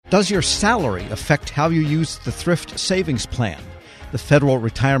Does your salary affect how you use the Thrift Savings Plan? The Federal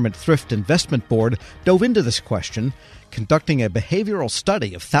Retirement Thrift Investment Board dove into this question, conducting a behavioral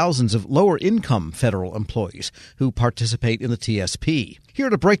study of thousands of lower-income federal employees who participate in the TSP. Here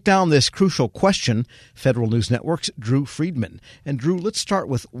to break down this crucial question, Federal News Network's Drew Friedman. And Drew, let's start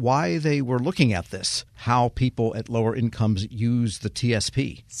with why they were looking at this, how people at lower incomes use the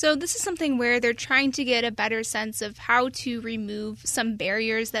TSP. So this is something where they're trying to get a better sense of how to remove some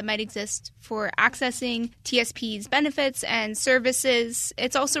barriers that might exist for accessing TSP's benefits and services.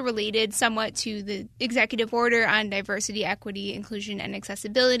 It's also related somewhat to the executive order on diversity, equity, inclusion, and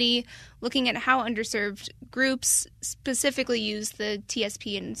accessibility, looking at how underserved groups specifically use the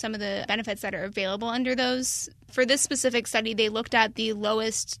TSP and some of the benefits that are available under those. For this specific study, they looked at the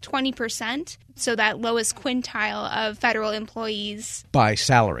lowest 20%, so that lowest quintile of federal employees. By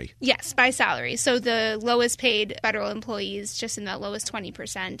salary? Yes, by salary. So the lowest paid federal employees, just in that lowest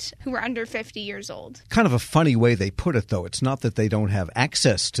 20%, who were under 50 years old. Kind of a funny way they put it, though. It's not that they don't have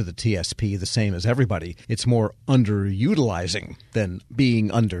access to the TSP the same as everybody. It's more underutilizing than being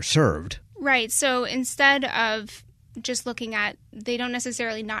underserved. Right. So instead of just looking at, they don't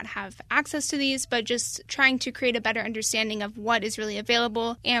necessarily not have access to these, but just trying to create a better understanding of what is really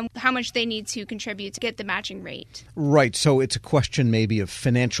available and how much they need to contribute to get the matching rate. Right. So it's a question maybe of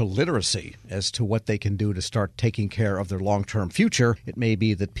financial literacy as to what they can do to start taking care of their long-term future. It may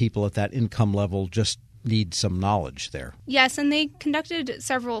be that people at that income level just need some knowledge there. Yes, and they conducted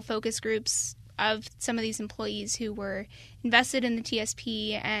several focus groups of some of these employees who were invested in the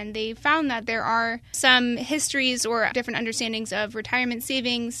TSP, and they found that there are some histories or different understandings of retirement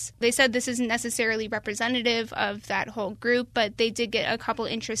savings. They said this isn't necessarily representative of that whole group, but they did get a couple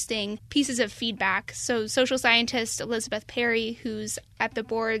interesting pieces of feedback. So social scientist Elizabeth Perry, who's at the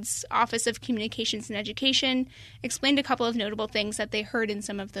board's Office of Communications and Education, explained a couple of notable things that they heard in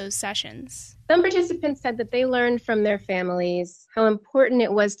some of those sessions. Some participants said that they learned from their families how important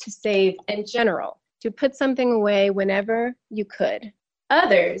it was to save in general, to put something away whenever you could.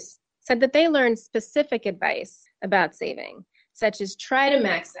 Others said that they learned specific advice about saving, such as try to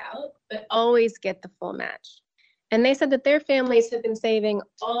max out, but always get the full match. And they said that their families have been saving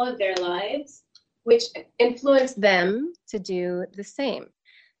all of their lives, which influenced them to do the same.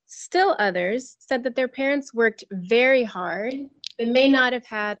 Still others said that their parents worked very hard, but may not have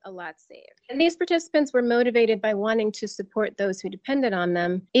had a lot saved. And these participants were motivated by wanting to support those who depended on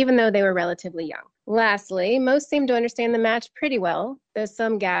them, even though they were relatively young. Lastly, most seemed to understand the match pretty well, though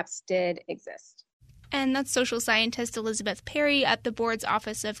some gaps did exist. And that's social scientist Elizabeth Perry at the board's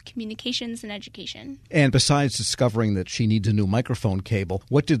Office of Communications and Education. And besides discovering that she needs a new microphone cable,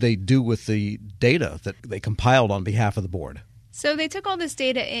 what did they do with the data that they compiled on behalf of the board? So they took all this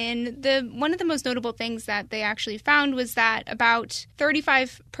data in. One of the most notable things that they actually found was that about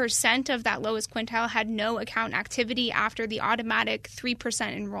 35% of that lowest quintile had no account activity after the automatic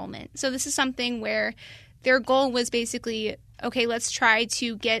 3% enrollment. So this is something where their goal was basically, okay, let's try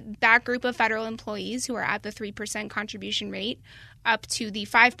to get that group of federal employees who are at the 3% contribution rate up to the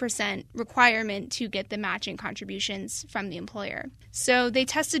 5% requirement to get the matching contributions from the employer. So they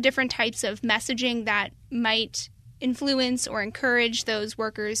tested different types of messaging that might influence or encourage those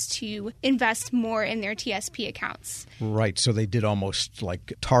workers to invest more in their TSP accounts. Right. So they did almost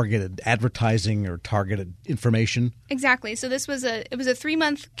like targeted advertising or targeted information. Exactly. So it was a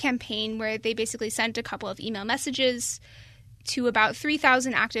 3-month campaign where they basically sent a couple of email messages to about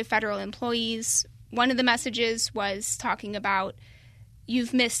 3,000 active federal employees. One of the messages was talking about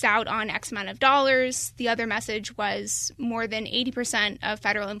you've missed out on X amount of dollars. The other message was more than 80% of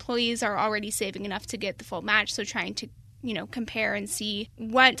federal employees are already saving enough to get the full match. So trying to, compare and see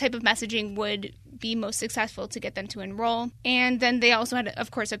what type of messaging would be most successful to get them to enroll. And then they also had,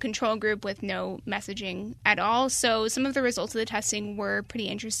 of course, a control group with no messaging at all. So some of the results of the testing were pretty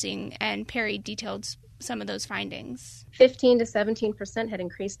interesting, and Perry detailed some of those findings. 15 to 17% had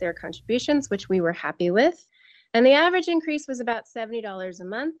increased their contributions, which we were happy with. And the average increase was about $70 a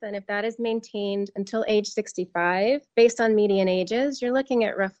month. And if that is maintained until age 65, based on median ages, you're looking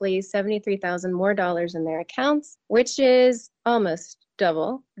at roughly $73,000 more dollars in their accounts, which is almost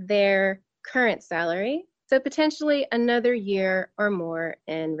double their current salary. So potentially another year or more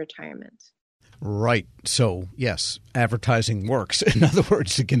in retirement. Right. So, yes, advertising works. In other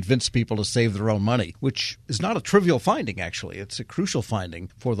words, to convince people to save their own money, which is not a trivial finding, actually. It's a crucial finding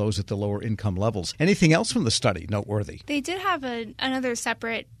for those at the lower income levels. Anything else from the study noteworthy? They did have another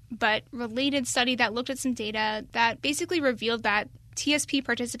separate but related study that looked at some data that basically revealed that TSP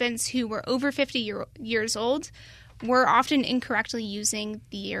participants who were over 50 years old were often incorrectly using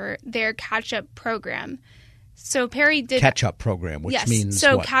their catch-up program. So Perry did catch-up program, which means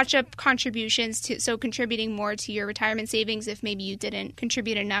so what? Catch-up contributions contributing more to your retirement savings if maybe you didn't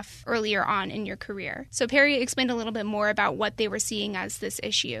contribute enough earlier on in your career. So Perry explained a little bit more about what they were seeing as this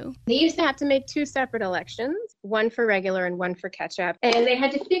issue. They used to have to make 2 separate elections, one for regular and one for catch-up, and they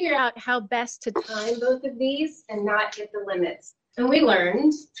had to figure out how best to time both of these and not hit the limits. And we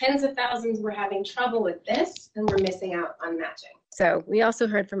learned tens of thousands were having trouble with this and were missing out on matching. So we also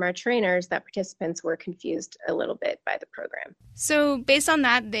heard from our trainers that participants were confused a little bit by the program. So based on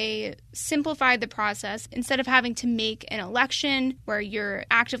that, they simplified the process. Instead of having to make an election where you're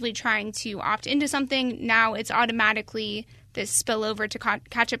actively trying to opt into something, now it's automatically this spillover to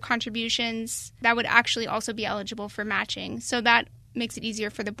catch-up contributions that would actually also be eligible for matching. So that makes it easier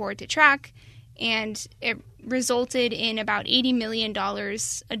for the board to track. And it resulted in about $80 million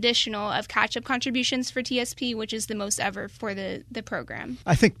additional of catch-up contributions for TSP, which is the most ever for the program.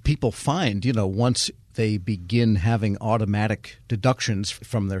 I think people find, once they begin having automatic deductions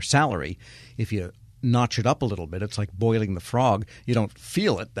from their salary, if you notch it up a little bit, it's like boiling the frog. You don't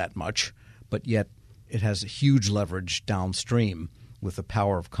feel it that much, but yet it has huge leverage downstream with the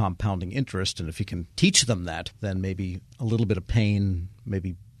power of compounding interest. And if you can teach them that, then maybe a little bit of pain,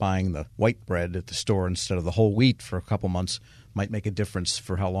 maybe buying the white bread at the store instead of the whole wheat for a couple months might make a difference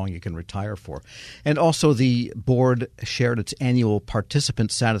for how long you can retire for. And also the board shared its annual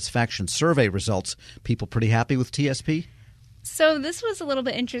participant satisfaction survey results. People pretty happy with TSP? So this was a little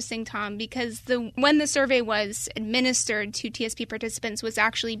bit interesting, Tom, because when the survey was administered to TSP participants was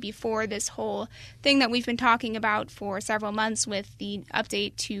actually before this whole thing that we've been talking about for several months with the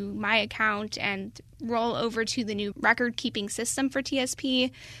update to My Account and roll over to the new record-keeping system for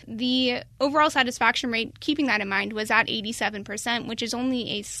TSP. The overall satisfaction rate, keeping that in mind, was at 87%, which is only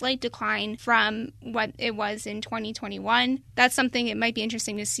a slight decline from what it was in 2021. That's something it might be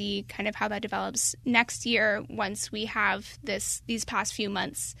interesting to see kind of how that develops next year once we have these past few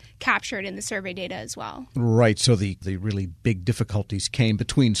months captured in the survey data as well. Right. So the really big difficulties came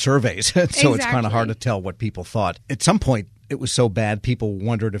between surveys. So Exactly. It's kind of hard to tell what people thought. At some point, it was so bad, people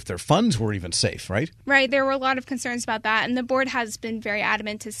wondered if their funds were even safe, right? Right. There were a lot of concerns about that. And the board has been very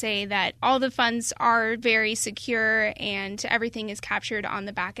adamant to say that all the funds are very secure and everything is captured on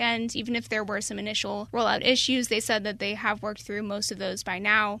the back end. Even if there were some initial rollout issues, they said that they have worked through most of those by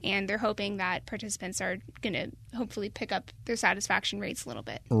now. And they're hoping that participants are going to hopefully pick up their satisfaction rates a little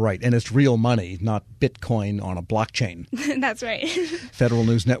bit. Right. And it's real money, not Bitcoin on a blockchain. That's right. Federal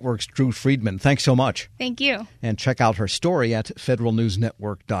News Network's Drew Friedman. Thanks so much. Thank you. And check out her story at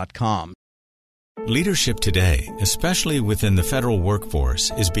federalnewsnetwork.com. Leadership today, especially within the federal workforce,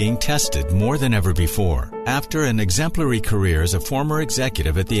 is being tested more than ever before. After an exemplary career as a former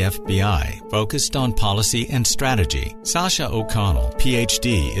executive at the FBI, focused on policy and strategy, Sasha O'Connell,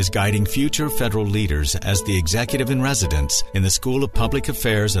 Ph.D., is guiding future federal leaders as the executive in residence in the School of Public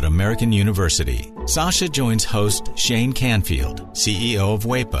Affairs at American University. Sasha joins host Shane Canfield, CEO of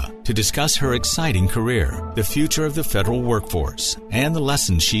WEPA, to discuss her exciting career, the future of the federal workforce, and the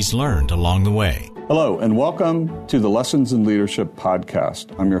lessons she's learned along the way. Hello, and welcome to the Lessons in Leadership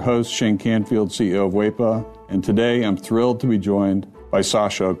podcast. I'm your host, Shane Canfield, CEO of WEPA, and today I'm thrilled to be joined by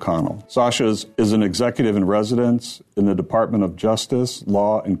Sasha O'Connell. Sasha is an executive in residence in the Department of Justice,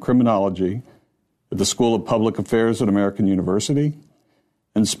 Law, and Criminology at the School of Public Affairs at American University,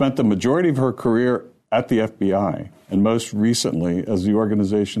 and spent the majority of her career at the FBI, and most recently as the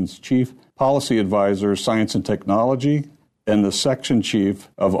organization's Chief Policy Advisor, Science and Technology, and the Section Chief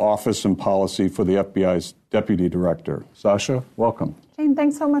of Office and Policy for the FBI's Deputy Director. Sasha, welcome. Shane,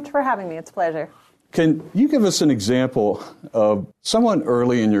 thanks so much for having me. It's a pleasure. Can you give us an example of someone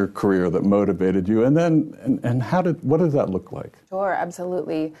early in your career that motivated you, and then what did that look like? Sure,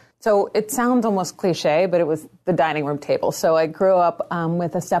 absolutely. So it sounds almost cliche, but it was the dining room table. So I grew up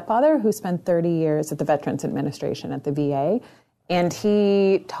with a stepfather who spent 30 years at the Veterans Administration at the VA, and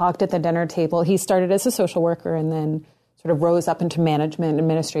he talked at the dinner table. He started as a social worker and then sort of rose up into management,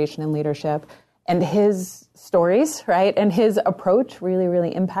 administration, and leadership. And his stories, right, and his approach really,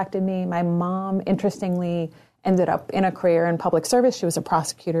 really impacted me. My mom, interestingly, ended up in a career in public service. She was a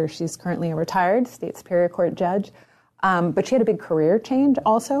prosecutor. She's currently a retired state superior court judge. But she had a big career change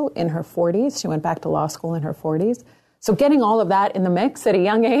also in her 40s. She went back to law school in her 40s. So getting all of that in the mix at a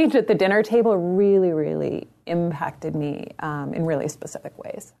young age at the dinner table really, really impacted me in really specific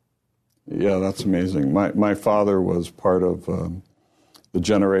ways. Yeah, that's amazing. My father was part of the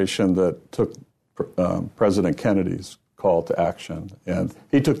generation that took President Kennedy's call to action. And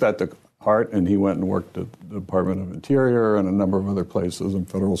he took that to heart, and he went and worked at the Department of Interior and a number of other places in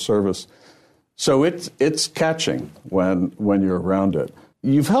federal service. So it's catching when you're around it.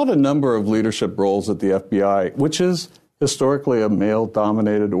 You've held a number of leadership roles at the FBI, which is historically a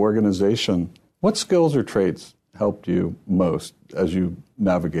male-dominated organization. What skills or traits helped you most as you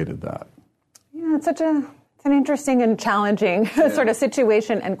navigated that? Yeah, it's an interesting and challenging sort of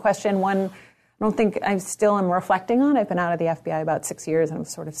situation and question. One I don't think I still am reflecting on. I've been out of the FBI about 6 years, and I'm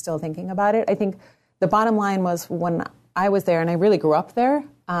sort of still thinking about it. I think the bottom line was when I was there, and I really grew up there,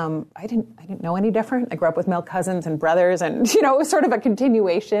 I didn't know any different. I grew up with male cousins and brothers, and it was sort of a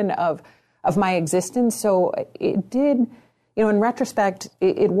continuation of my existence. So it did, in retrospect,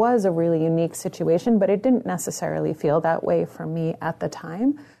 it was a really unique situation, but it didn't necessarily feel that way for me at the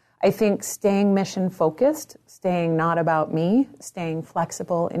time. I think staying mission focused, staying not about me, staying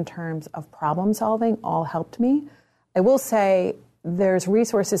flexible in terms of problem solving all helped me. I will say there's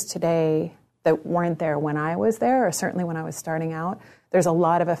resources today that weren't there when I was there, or certainly when I was starting out. There's a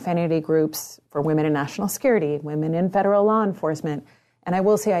lot of affinity groups for women in national security, women in federal law enforcement. And I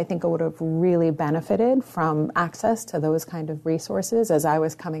will say I think I would have really benefited from access to those kind of resources as I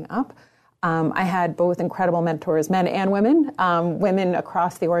was coming up. I had both incredible mentors, men and women, women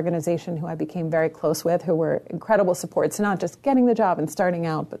across the organization who I became very close with, who were incredible supports, not just getting the job and starting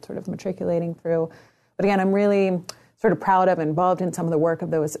out, but sort of matriculating through. But again, I'm really sort of proud of and involved in some of the work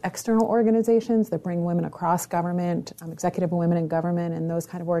of those external organizations that bring women across government, executive women in government, and those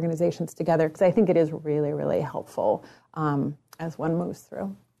kind of organizations together, because I think it is really, really helpful as one moves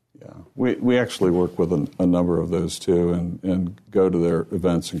through. Yeah, we actually work with a number of those too, and go to their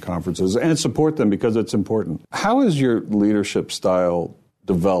events and conferences and support them because it's important. How has your leadership style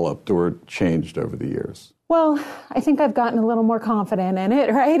developed or changed over the years? Well, I think I've gotten a little more confident in it,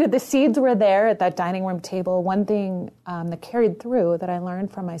 right? The seeds were there at that dining room table. One thing that carried through that I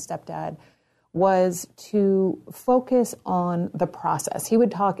learned from my stepdad was to focus on the process. He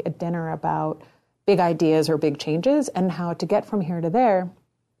would talk at dinner about big ideas or big changes and how to get from here to there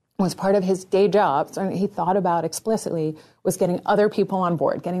was part of his day job, so he thought about explicitly, was getting other people on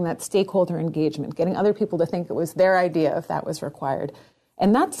board, getting that stakeholder engagement, getting other people to think it was their idea if that was required.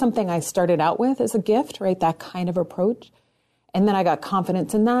 And that's something I started out with as a gift, right, that kind of approach. And then I got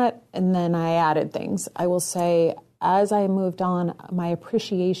confidence in that, and then I added things. I will say, as I moved on, my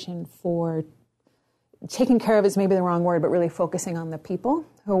appreciation for taking care of is maybe the wrong word, but really focusing on the people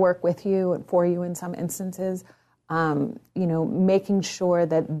who work with you and for you in some instances, making sure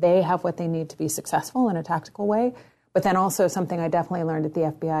that they have what they need to be successful in a tactical way. But then also something I definitely learned at the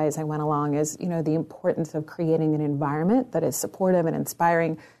FBI as I went along is, the importance of creating an environment that is supportive and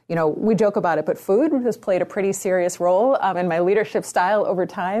inspiring. We joke about it, but food has played a pretty serious role in my leadership style over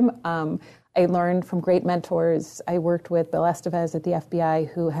time. I learned from great mentors. I worked with Bill Estevez at the FBI,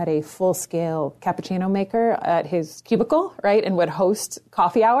 who had a full-scale cappuccino maker at his cubicle, right, and would host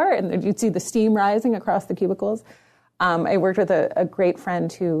coffee hour, and you'd see the steam rising across the cubicles. I worked with a great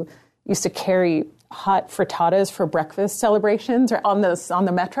friend who used to carry hot frittatas for breakfast celebrations or on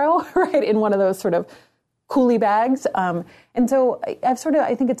the metro, right, in one of those sort of coolie bags. And so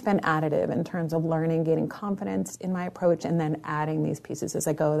I think it's been additive in terms of learning, gaining confidence in my approach, and then adding these pieces as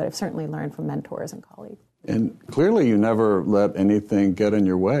I go that I've certainly learned from mentors and colleagues. And clearly you never let anything get in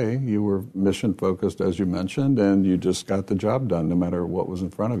your way. You were mission focused, as you mentioned, and you just got the job done no matter what was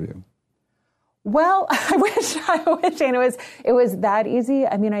in front of you. Well, I wish, and it was that easy.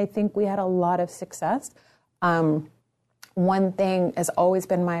 I mean, I think we had a lot of success. One thing has always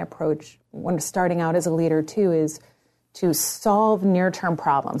been my approach when starting out as a leader too is to solve near-term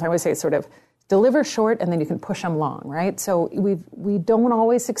problems. I always say sort of deliver short and then you can push them long, right? So we don't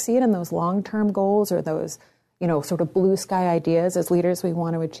always succeed in those long-term goals or those, sort of blue sky ideas as leaders we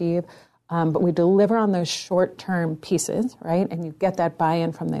want to achieve. But we deliver on those short-term pieces, right? And you get that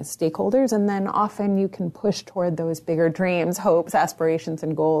buy-in from the stakeholders, and then often you can push toward those bigger dreams, hopes, aspirations,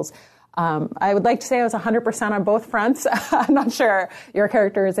 and goals. I would like to say I was 100% on both fronts. I'm not sure your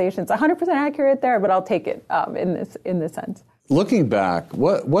characterization's 100% accurate there, but I'll take it in this sense. Looking back,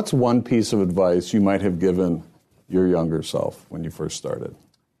 what's one piece of advice you might have given your younger self when you first started?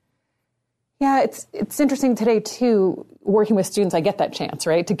 Yeah, it's interesting today, too, working with students, I get that chance,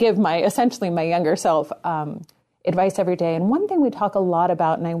 right, to give essentially my younger self advice every day. And one thing we talk a lot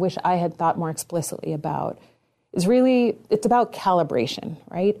about, and I wish I had thought more explicitly about, is really, it's about calibration,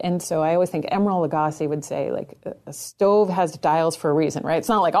 right? And so I always think Emeril Lagasse would say, like, a stove has dials for a reason, right? It's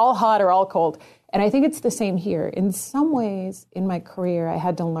not like all hot or all cold. And I think it's the same here. In some ways, in my career, I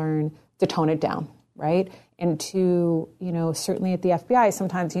had to learn to tone it down, right? And to, certainly at the FBI,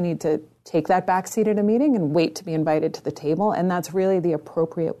 sometimes you need to take that backseat at a meeting and wait to be invited to the table. And that's really the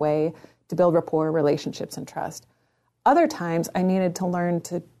appropriate way to build rapport, relationships, and trust. Other times, I needed to learn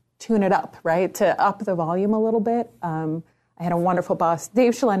to tune it up, right? To up the volume a little bit. I I had a wonderful boss,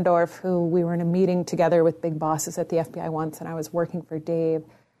 Dave Schlendorf, who we were in a meeting together with big bosses at the FBI once, and I was working for Dave.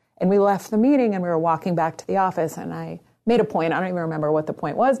 And we left the meeting and we were walking back to the office, and I made a point. I don't even remember what the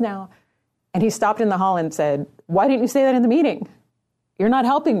point was now. And he stopped in the hall and said, "Why didn't you say that in the meeting? You're not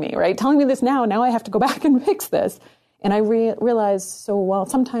helping me, right? Telling me this now. Now I have to go back and fix this." And I realized,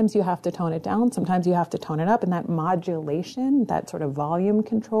 sometimes you have to tone it down. Sometimes you have to tone it up. And that modulation, that sort of volume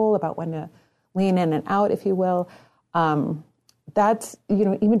control about when to lean in and out, if you will, that's,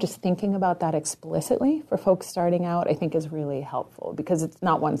 even just thinking about that explicitly for folks starting out, I think is really helpful because it's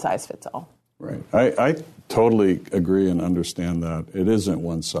not one size fits all. Right. I totally agree and understand that. It isn't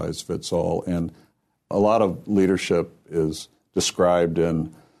one size fits all. And a lot of leadership is described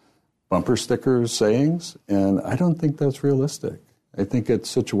in bumper stickers, sayings, and I don't think that's realistic. I think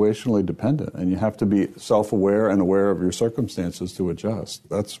it's situationally dependent, and you have to be self-aware and aware of your circumstances to adjust.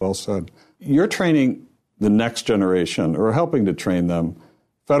 That's well said. You're training the next generation, or helping to train them,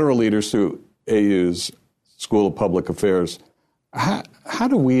 federal leaders through AU's School of Public Affairs. How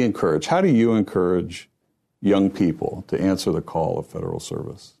do you encourage young people to answer the call of federal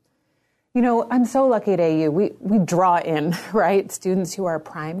service? I'm so lucky at AU. We draw in, right, students who are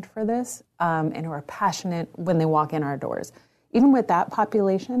primed for this and who are passionate when they walk in our doors. Even with that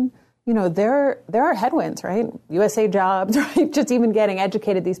population, there are headwinds, right? USA Jobs, right? Just even getting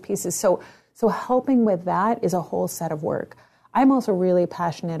educated, these pieces. So helping with that is a whole set of work. I'm also really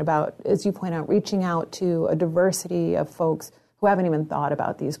passionate about, as you point out, reaching out to a diversity of folks who haven't even thought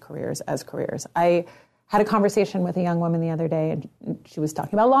about these careers as careers. I had a conversation with a young woman the other day, and she was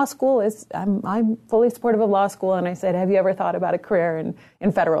talking about law school. I'm fully supportive of law school, and I said, "Have you ever thought about a career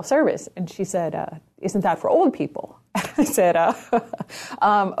in federal service?" And she said, "Isn't that for old people?" I said,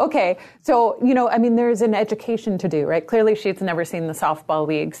 okay. So, there's an education to do, right? Clearly she's never seen the softball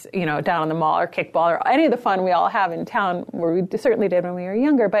leagues, down on the mall or kickball or any of the fun we all have in town, where we certainly did when we were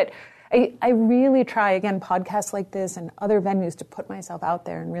younger. But I really try, again, podcasts like this and other venues to put myself out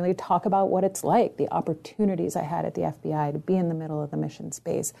there and really talk about what it's like, the opportunities I had at the FBI to be in the middle of the mission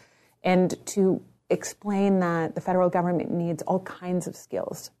space, and to explain that the federal government needs all kinds of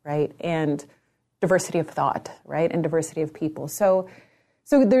skills, right? And diversity of thought, right? And diversity of people. So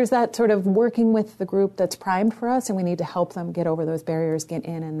there's that sort of working with the group that's primed for us, and we need to help them get over those barriers, get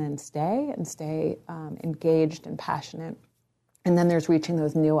in, and then stay engaged and passionate. And then there's reaching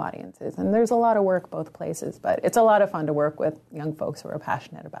those new audiences. And there's a lot of work both places, but it's a lot of fun to work with young folks who are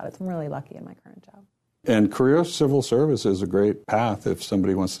passionate about it. So I'm really lucky in my current job. And career civil service is a great path if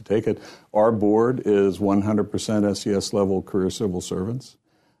somebody wants to take it. Our board is 100% SES level career civil servants.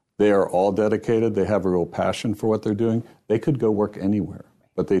 They are all dedicated. They have a real passion for what they're doing. They could go work anywhere,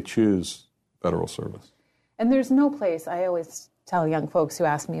 but they choose federal service. And there's no place, I always tell young folks who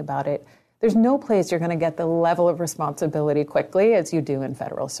ask me about it, there's no place you're going to get the level of responsibility quickly as you do in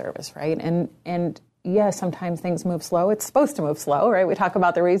federal service, right? And yes, sometimes things move slow. It's supposed to move slow, right? We talk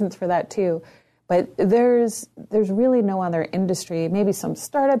about the reasons for that too. But there's really no other industry, maybe some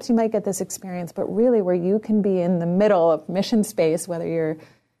startups you might get this experience, but really where you can be in the middle of mission space, whether you're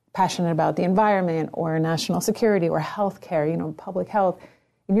passionate about the environment or national security or healthcare, public health,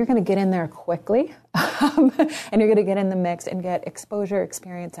 and you're going to get in there quickly and you're going to get in the mix and get exposure,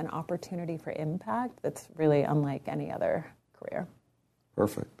 experience, and opportunity for impact that's really unlike any other career.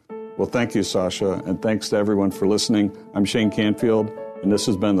 Perfect. Well, thank you, Sasha, and thanks to everyone for listening. I'm Shane Canfield, and this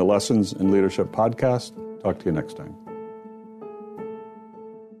has been the Lessons in Leadership podcast. Talk to you next time.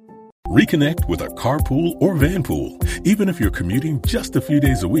 Reconnect with a carpool or vanpool. Even if you're commuting just a few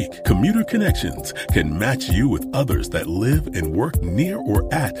days a week, Commuter Connections can match you with others that live and work near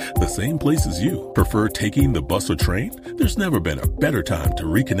or at the same place as you. Prefer taking the bus or train? There's never been a better time to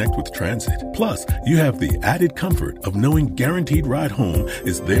reconnect with transit. Plus, you have the added comfort of knowing Guaranteed Ride Home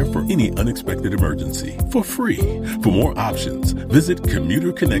is there for any unexpected emergency for free. For more options, visit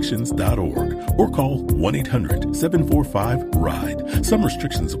commuterconnections.org or call 1-800-745-RIDE. Some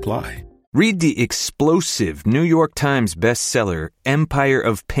restrictions apply. Read the explosive New York Times bestseller Empire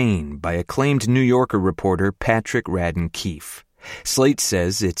of Pain by acclaimed New Yorker reporter Patrick Radden Keefe. Slate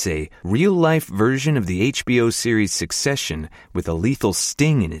says it's a real-life version of the HBO series Succession with a lethal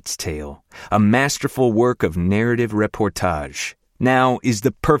sting in its tail, a masterful work of narrative reportage. Now is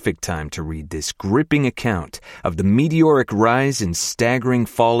the perfect time to read this gripping account of the meteoric rise and staggering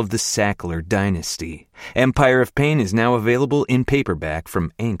fall of the Sackler dynasty. Empire of Pain is now available in paperback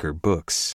from Anchor Books.